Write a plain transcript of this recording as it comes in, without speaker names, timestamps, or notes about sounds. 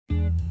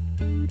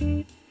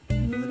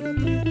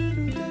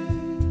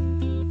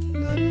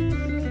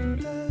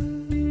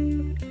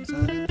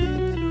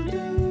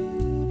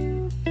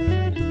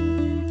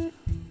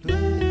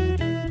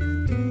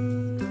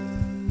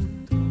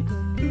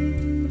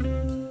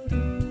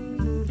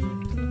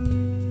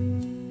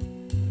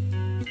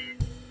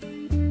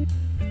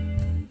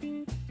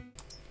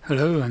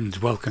Hello and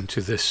welcome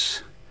to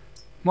this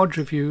mod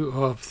review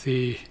of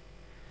the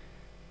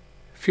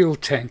fuel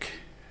tank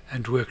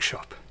and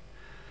workshop.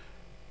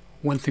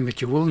 One thing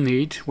that you will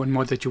need, one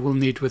mod that you will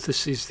need with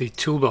this is the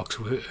toolbox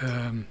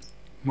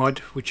mod,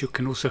 which you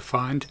can also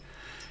find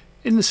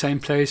in the same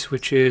place,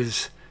 which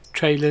is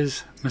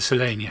trailers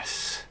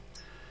miscellaneous.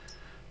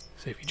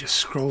 So if you just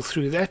scroll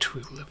through that,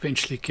 we will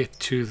eventually get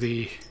to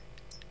the,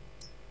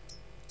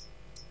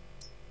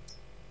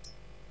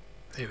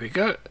 there we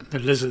go, the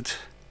LIZATD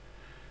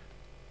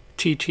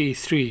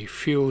TT3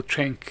 fuel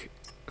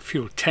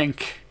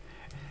tank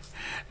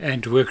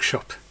and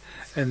workshop,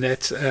 and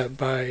that's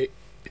by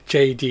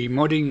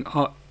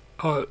JDModdingARG.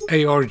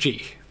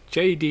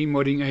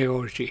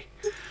 JDModdingARG.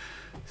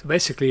 So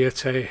basically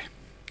it's a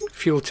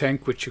fuel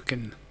tank which you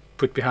can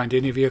put behind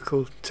any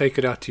vehicle, take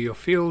it out to your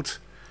field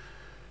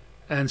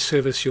and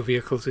service your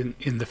vehicles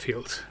in the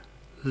field.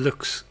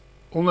 Looks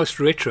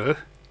almost retro.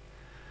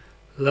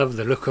 Love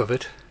the look of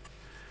it.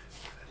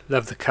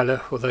 Love the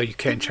color, although you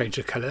can change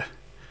the color.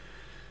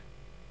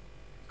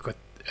 Got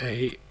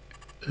a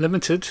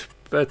limited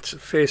but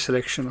fair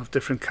selection of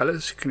different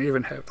colors. You can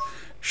even have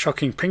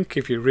shocking pink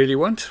if you really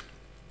want.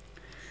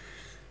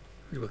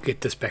 We will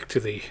get this back to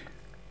the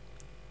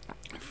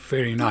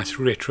very nice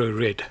retro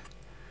red.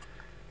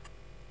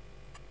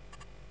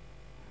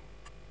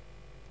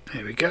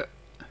 There we go.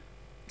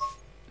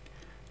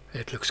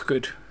 That looks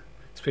good,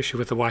 especially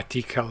with the white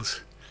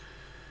decals.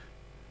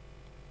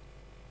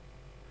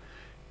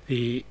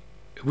 The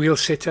wheel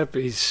setup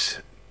is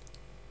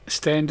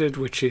standard,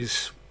 which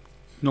is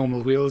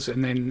normal wheels,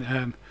 and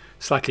then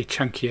slightly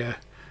chunkier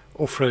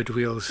off-road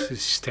wheels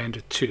is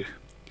standard too.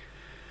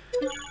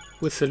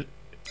 With the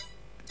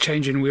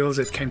change in wheels,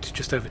 it came to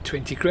just over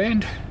 20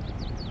 grand,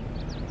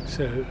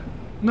 so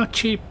not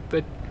cheap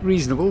but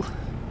reasonable.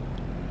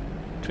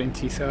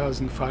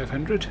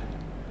 20,500,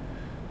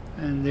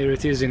 and there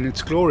it is in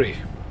its glory.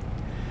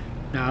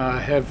 Now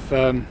I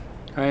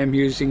am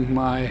using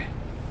my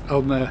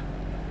Alma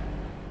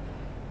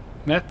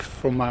map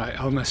from my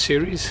Alma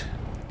series.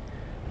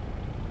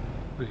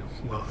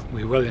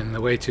 We're well in the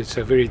way to it's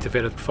a very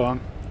developed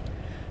farm.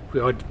 We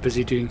are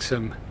busy doing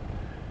some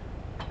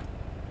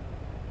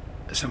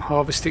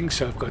harvesting,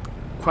 so I've got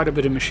quite a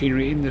bit of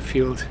machinery in the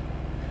field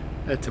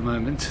at the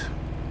moment.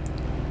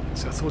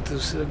 So I thought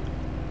this was a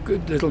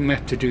good little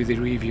map to do the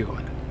review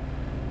on.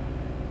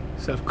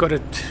 So I've got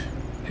it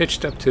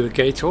hitched up to the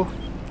gator.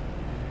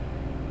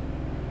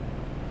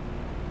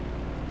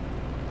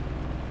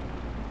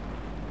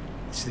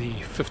 It's the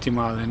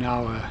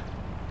 50-mile-an-hour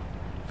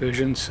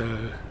version,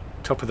 so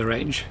top of the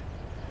range,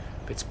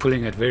 but it's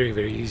pulling it very,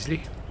 very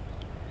easily.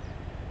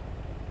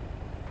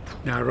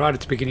 Now, right at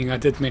the beginning I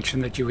did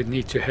mention that you would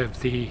need to have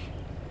the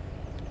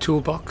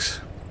toolbox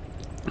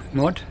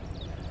mod,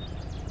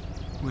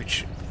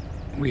 which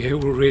we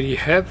already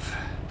have.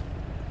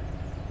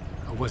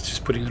 I was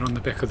just putting it on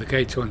the back of the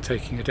gator and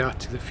taking it out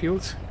to the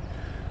fields.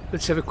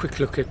 Let's have a quick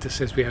look at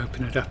this as we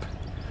open it up.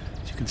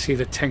 So you can see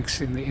the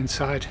tanks in the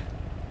inside,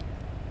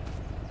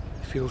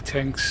 fuel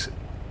tanks,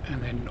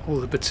 and then all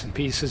the bits and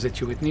pieces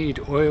that you would need,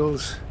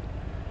 oils,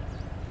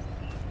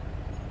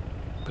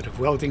 a bit of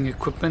welding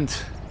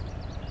equipment,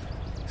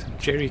 some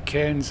jerry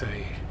cans,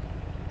 a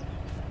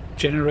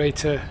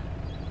generator,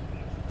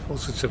 all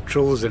sorts of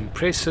drills and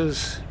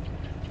presses,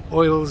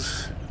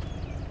 oils.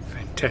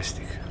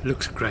 Fantastic,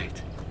 looks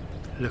great,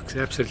 looks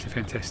absolutely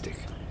fantastic.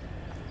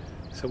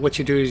 So what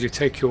you do is you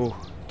take your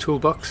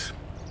toolbox,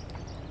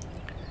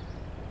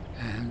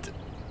 and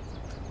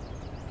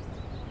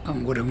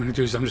what I'm going to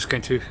do is I'm just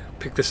going to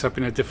pick this up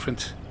in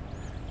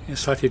a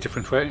slightly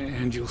different way,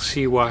 and you'll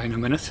see why in a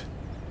minute.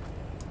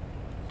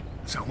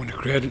 So I want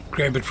to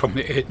grab it from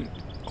the end,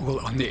 all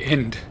on the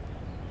end,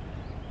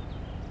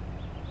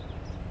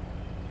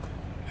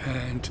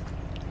 and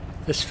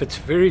this fits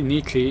very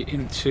neatly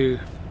into.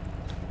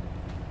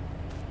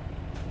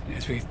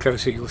 As we get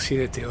closer, you'll see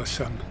that there are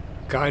some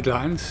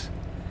guidelines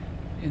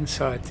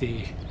inside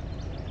the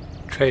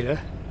trailer.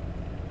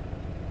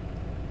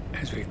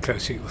 As we get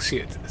closer, you'll see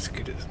it. Let's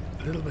get it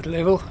a little bit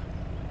level.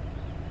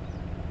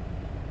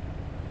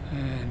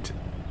 And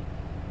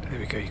there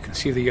we go. You can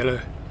see the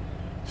yellow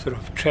sort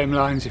of tram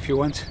lines if you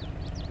want.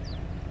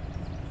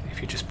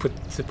 If you just put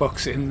the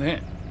box in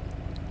there,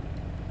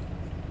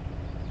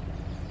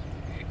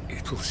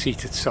 it will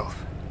seat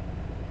itself.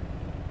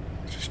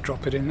 Just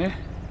drop it in there,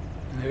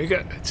 and there we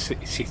go. It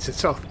seats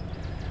itself.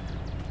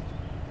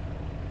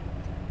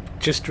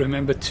 Just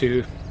remember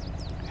to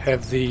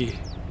have the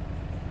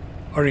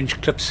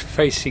orange clips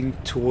facing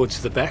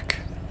towards the back,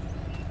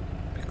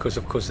 because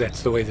of course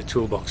that's the way the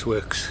toolbox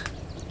works.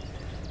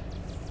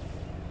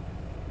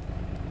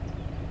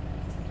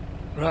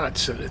 Right,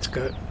 so let's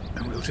go,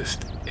 and we'll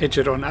just edge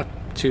it on up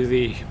to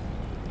the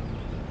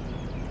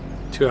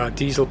to our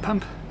diesel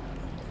pump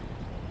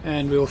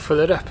and we'll fill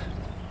it up.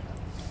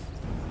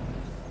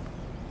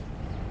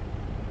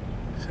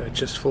 So it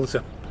just fills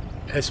up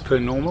as per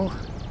normal.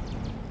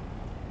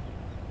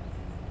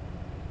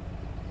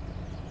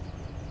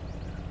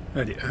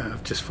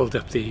 I've just filled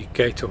up the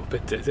gator,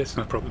 but that's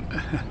no problem.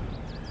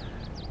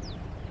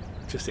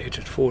 Just edge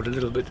it forward a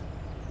little bit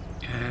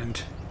and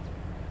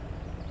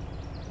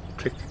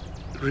click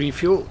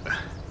refuel,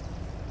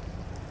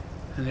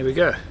 and there we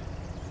go.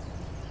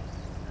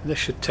 This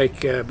should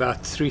take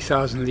about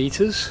 3,000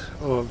 litres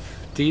of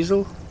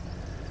diesel.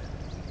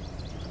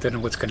 Don't know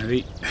what's going to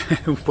leave,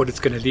 what it's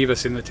going to leave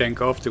us in the tank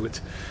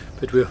afterwards,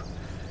 but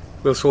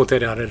we'll sort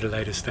that out at a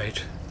later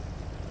stage.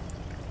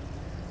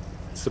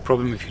 It's the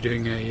problem if you're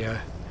doing a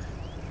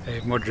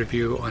mod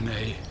review on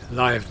a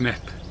live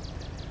map,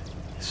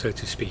 so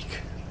to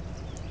speak.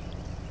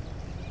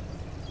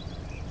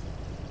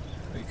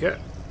 There we go.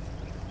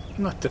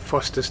 Not the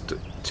fastest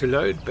to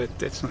load, but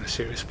that's not a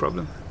serious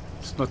problem.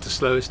 It's not the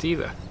slowest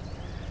either.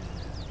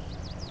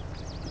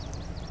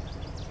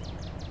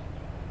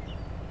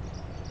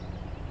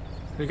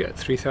 We got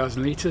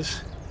 3,000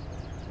 litres.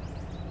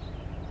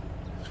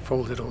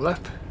 Fold it all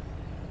up.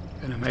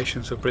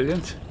 Animations are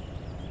brilliant.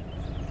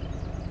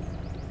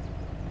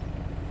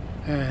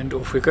 And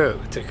off we go.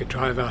 We take a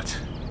drive out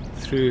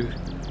through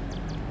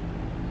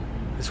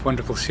this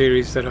wonderful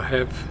series that I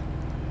have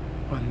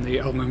on the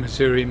Alma,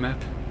 Missouri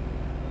map.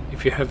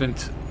 If you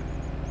haven't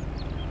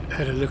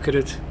had a look at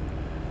it,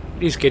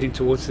 it is getting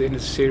towards the end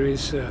of the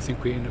series. I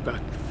think we're in about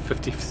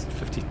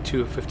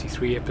 52 or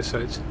 53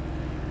 episodes.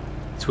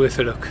 It's worth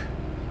a look.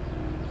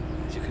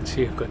 As you can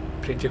see, I've got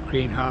plenty of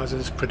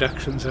greenhouses,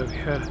 productions over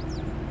here.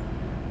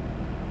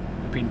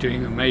 We've been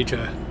doing a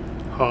major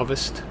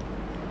harvest.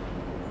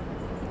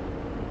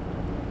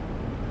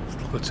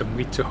 Still got some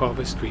wheat to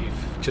harvest. We've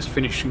just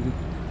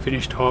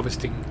finished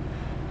harvesting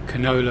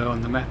canola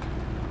on the map.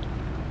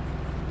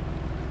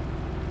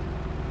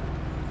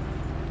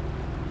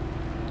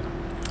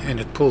 And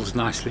it pulls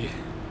nicely.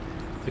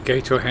 The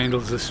Gator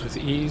handles this with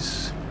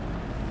ease.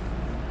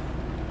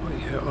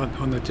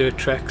 On the dirt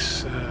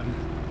tracks,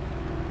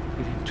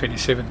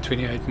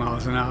 27-28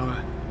 miles an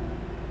hour.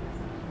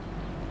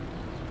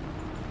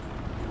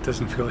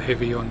 Doesn't feel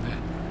heavy on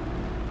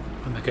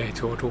the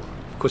Gator at all.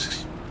 Of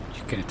course,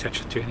 you can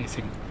attach it to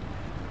anything.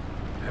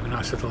 Have a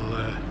nice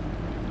little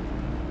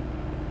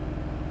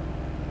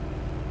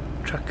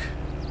truck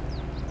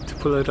to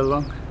pull it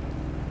along.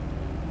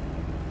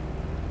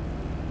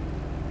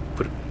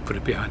 Put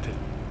it behind it.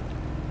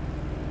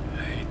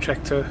 A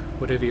tractor,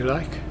 whatever you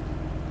like.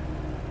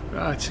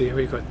 Right, so here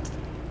we've got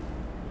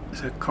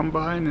a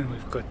combine and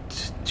we've got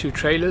two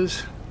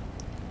trailers.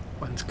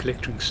 One's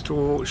collecting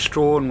straw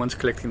and one's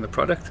collecting the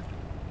product.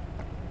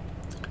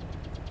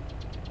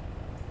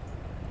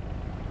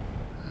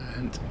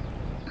 And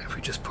if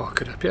we just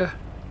park it up here,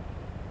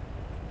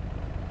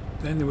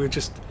 then we'll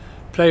just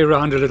play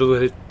around a little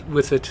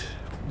with it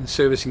in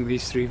servicing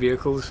these three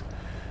vehicles.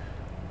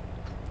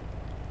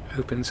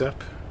 Opens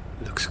up.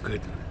 Looks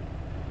good.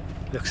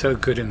 Looks so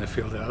good in the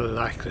field. I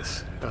like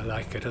this. I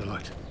like it a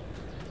lot.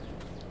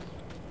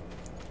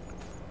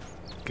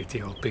 Get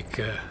the old big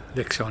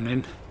Lexon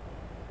in.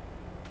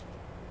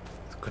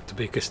 It's got the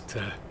biggest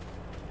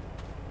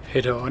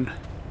header on.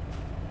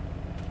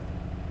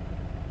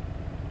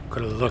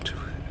 Got a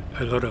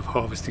lot of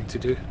harvesting to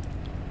do.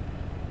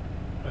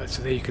 Right,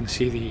 so there you can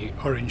see the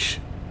orange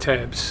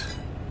tabs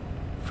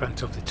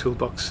front of the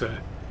toolbox.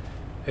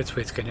 That's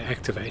where it's going to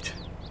activate.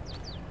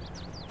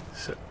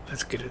 So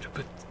let's get it a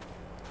bit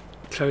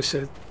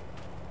closer.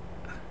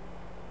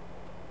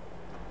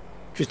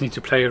 Just need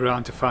to play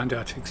around to find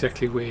out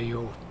exactly where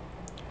your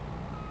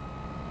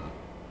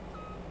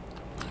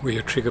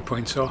trigger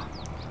points are.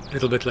 A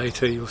little bit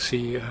later you'll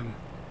see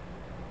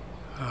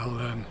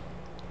I'll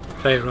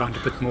play around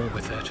a bit more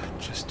with that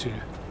just to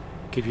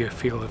give you a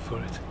feel for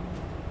it.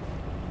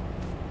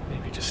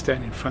 Maybe just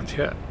stand in front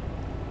here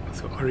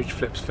with the orange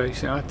flaps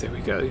facing out. There we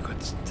go. You've got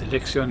the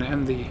Lexion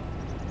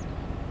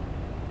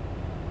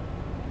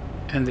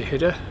and the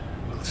header.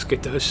 Let's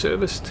get those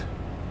serviced.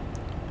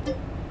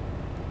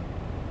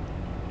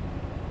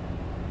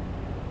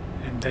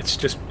 And that's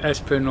just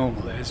as per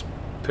normal, as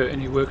per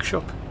any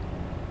workshop.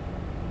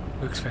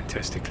 Works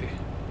fantastically.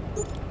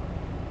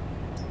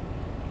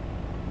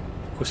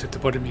 Of course at the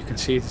bottom you can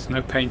see there's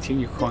no painting,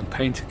 you can't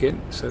paint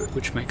again, so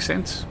which makes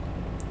sense.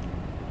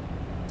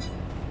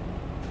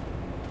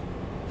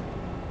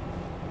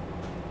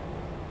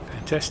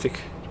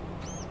 Fantastic.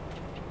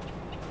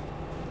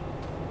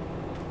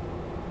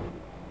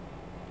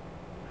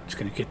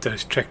 Going to get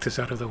those tractors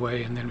out of the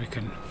way and then we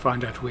can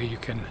find out where you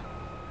can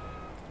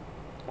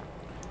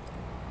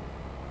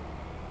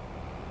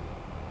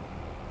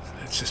so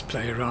let's just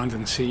play around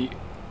and see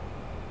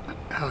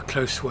how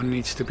close one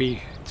needs to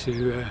be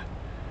to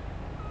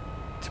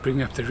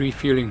bring up the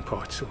refueling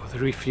part or the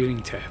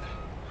refueling tab.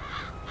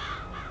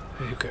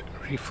 There you've got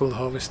refuel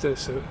harvester,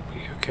 so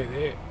we're okay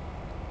there.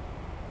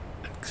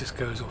 It just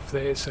goes off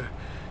there, so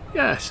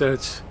yeah, so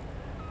it's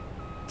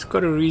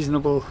got a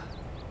reasonable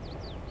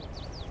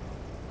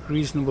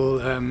reasonable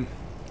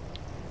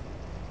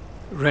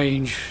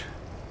range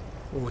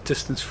or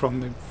distance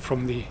from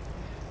the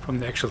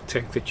actual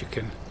tank that you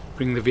can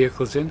bring the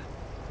vehicles in.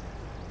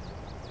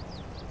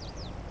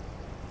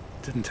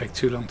 Didn't take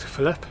too long to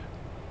fill up.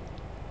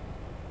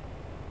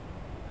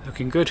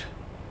 Looking good.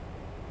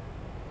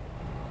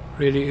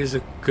 Really is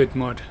a good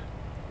mod.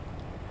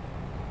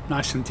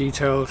 Nice and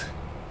detailed.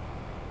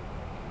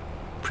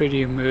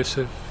 Pretty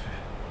immersive.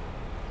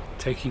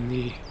 Taking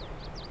the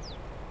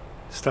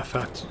stuff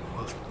out,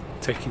 well,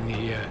 taking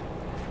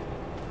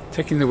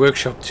the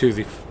workshop to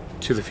the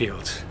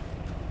fields.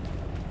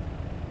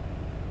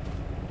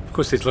 Of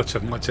course, there's lots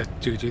of mods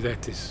that do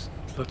that. There's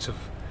lots of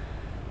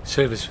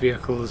service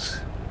vehicles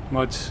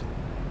mods.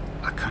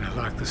 I kind of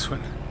like this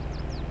one.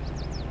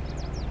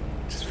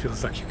 It just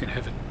feels like you can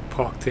have it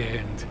parked there,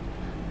 and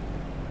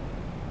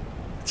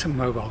it's a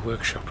mobile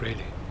workshop,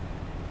 really.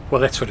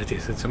 Well, that's what it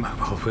is. It's a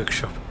mobile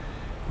workshop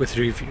with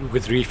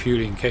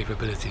refueling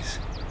capabilities.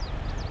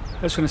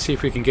 I just want to see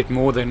if we can get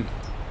more than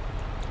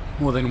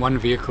one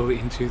vehicle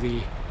into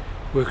the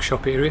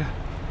workshop area.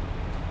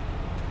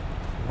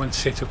 One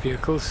set of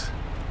vehicles.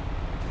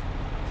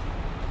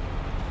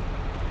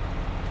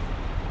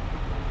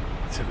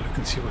 Let's have a look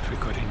and see what we've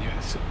got in here.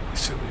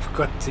 So we've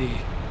got the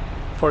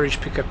forage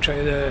pickup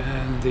trailer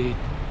and the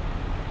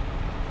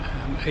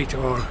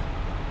 8R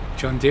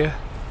John Deere.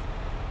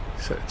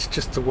 So it's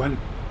just the one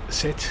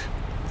set.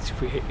 So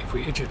if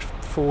we edge it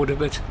forward a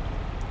bit,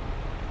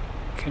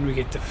 can we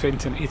get the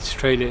Fenton its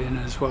trailer in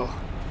as well?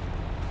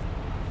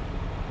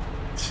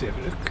 Let's have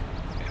a look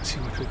and see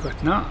what we've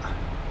got now.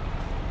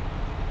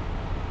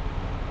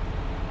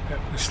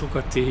 We've still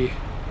got the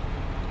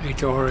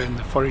 8R and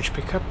the forage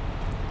pickup.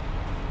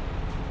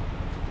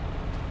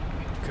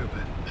 Go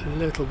a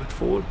little bit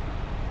forward.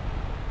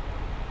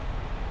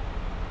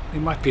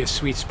 There might be a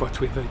sweet spot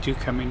where they do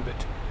come in,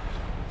 but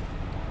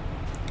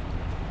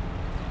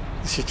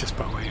this is just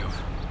by way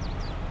of.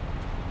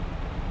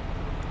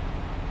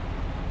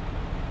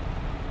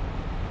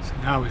 So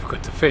now we've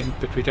got the Fendt,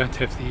 but we don't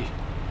have the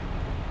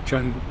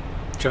John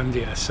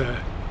Deere. So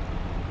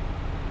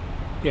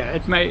yeah,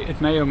 it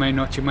may or may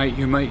not. You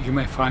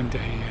may find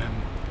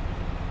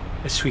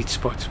a sweet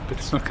spot, but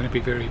it's not going to be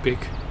very big.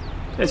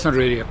 That's not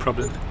really a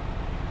problem.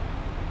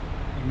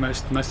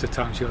 Most of the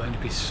times you'll only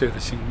be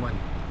servicing one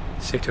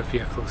set of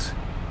vehicles,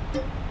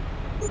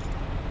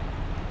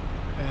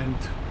 and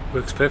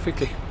works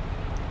perfectly.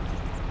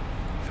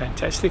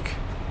 Fantastic.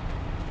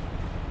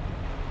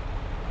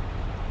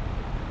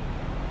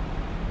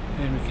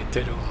 And we get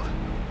that all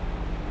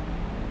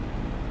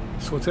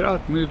sorted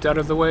out, moved out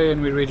of the way,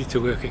 and we're ready to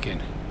work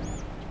again.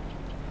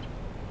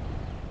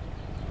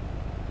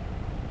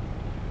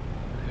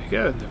 There we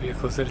go, the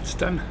vehicles that it's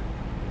done.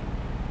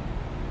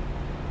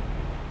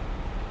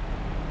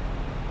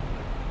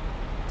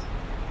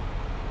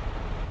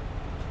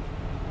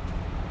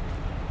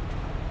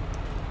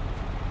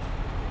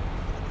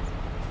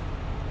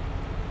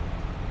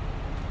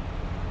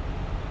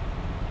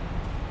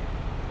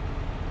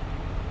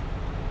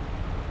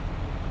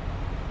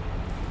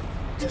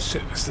 Just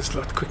service this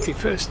lot quickly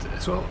first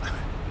as well.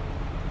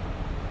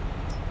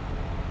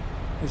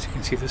 As you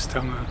can see, this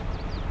time I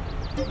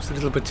was a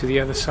little bit to the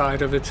other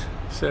side of it,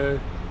 so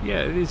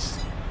yeah,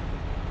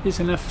 there's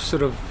enough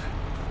sort of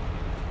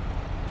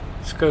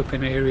scope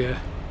and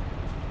area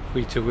for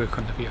you to work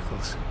on the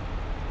vehicles.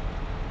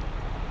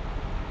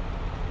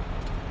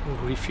 All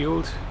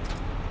refueled.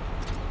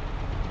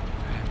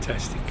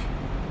 Fantastic.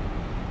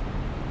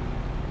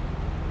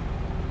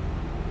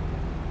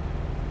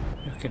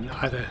 You can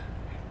either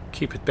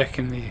keep it back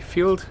in the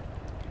field,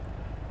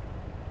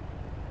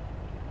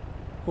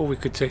 or we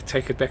could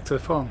take it back to the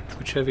farm,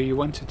 whichever you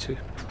wanted to.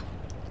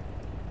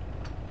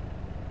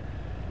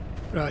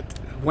 Right,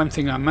 one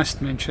thing I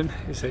must mention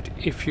is that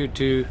if you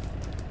do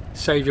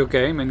save your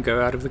game and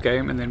go out of the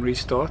game and then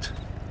restart,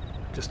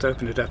 just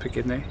open it up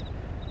again there,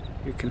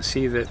 you can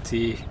see that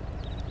the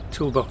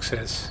toolbox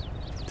has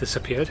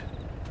disappeared,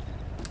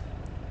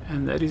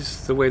 and that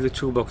is the way the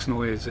toolbox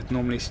normally is. It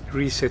normally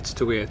resets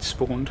to where it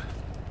spawned.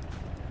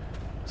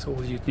 So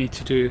all you need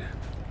to do,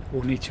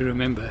 or need to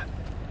remember,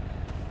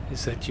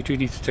 is that you do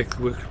need to take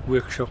the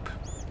workshop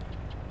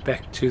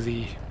back to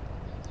the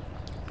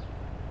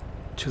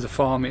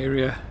farm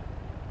area,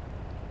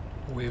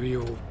 wherever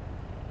your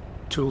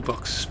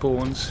toolbox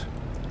spawns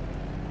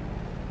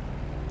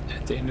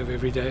at the end of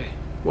every day.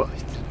 Well,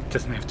 it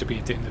doesn't have to be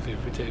at the end of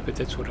every day, but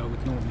that's what I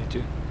would normally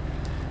do.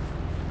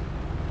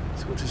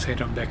 So we'll just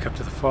head on back up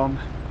to the farm.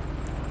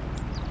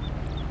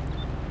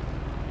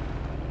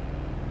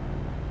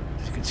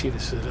 You can see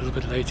this is a little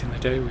bit late in the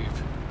day.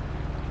 We've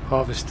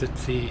harvested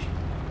the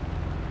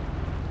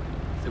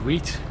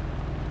wheat.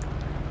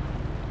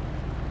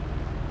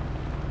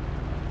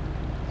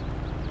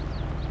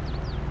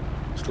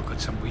 Still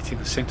got some wheat in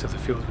the center of the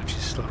field which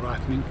is still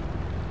ripening.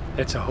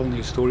 That's a whole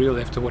new story. You'll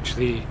have to watch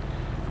the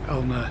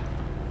Alma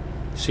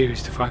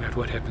series to find out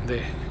what happened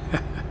there.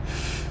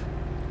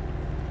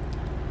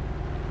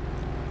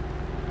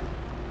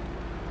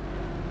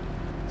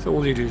 So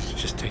all you do is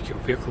just take your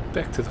vehicle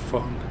back to the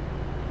farm,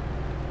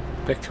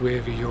 back to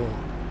wherever your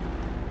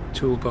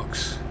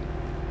toolbox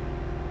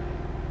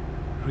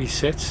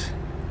resets.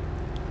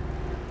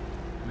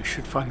 We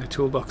should find the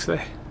toolbox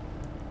there.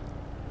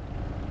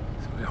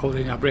 So we're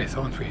holding our breath,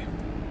 aren't we?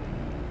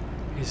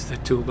 Is the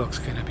toolbox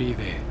going to be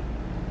there?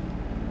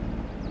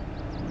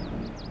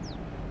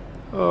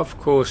 Of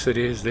course it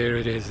is. There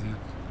it is.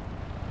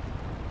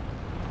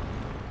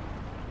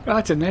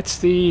 Right, and that's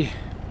the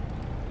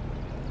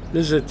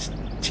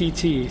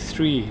LIZATD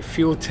 3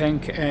 fuel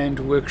tank and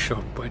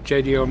workshop by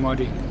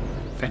JDModding.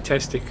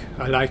 Fantastic.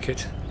 I like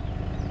it.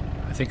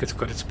 I think it's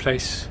got its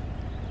place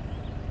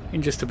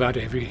in just about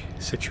every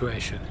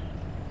situation.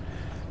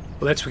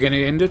 Well, that's where we're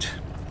going to end it.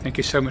 Thank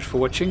you so much for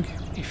watching.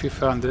 If you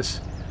found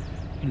this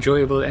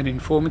enjoyable and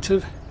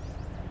informative,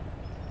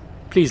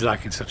 please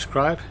like and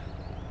subscribe,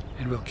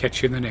 and we'll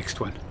catch you in the next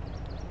one.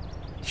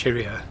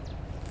 Cheerio.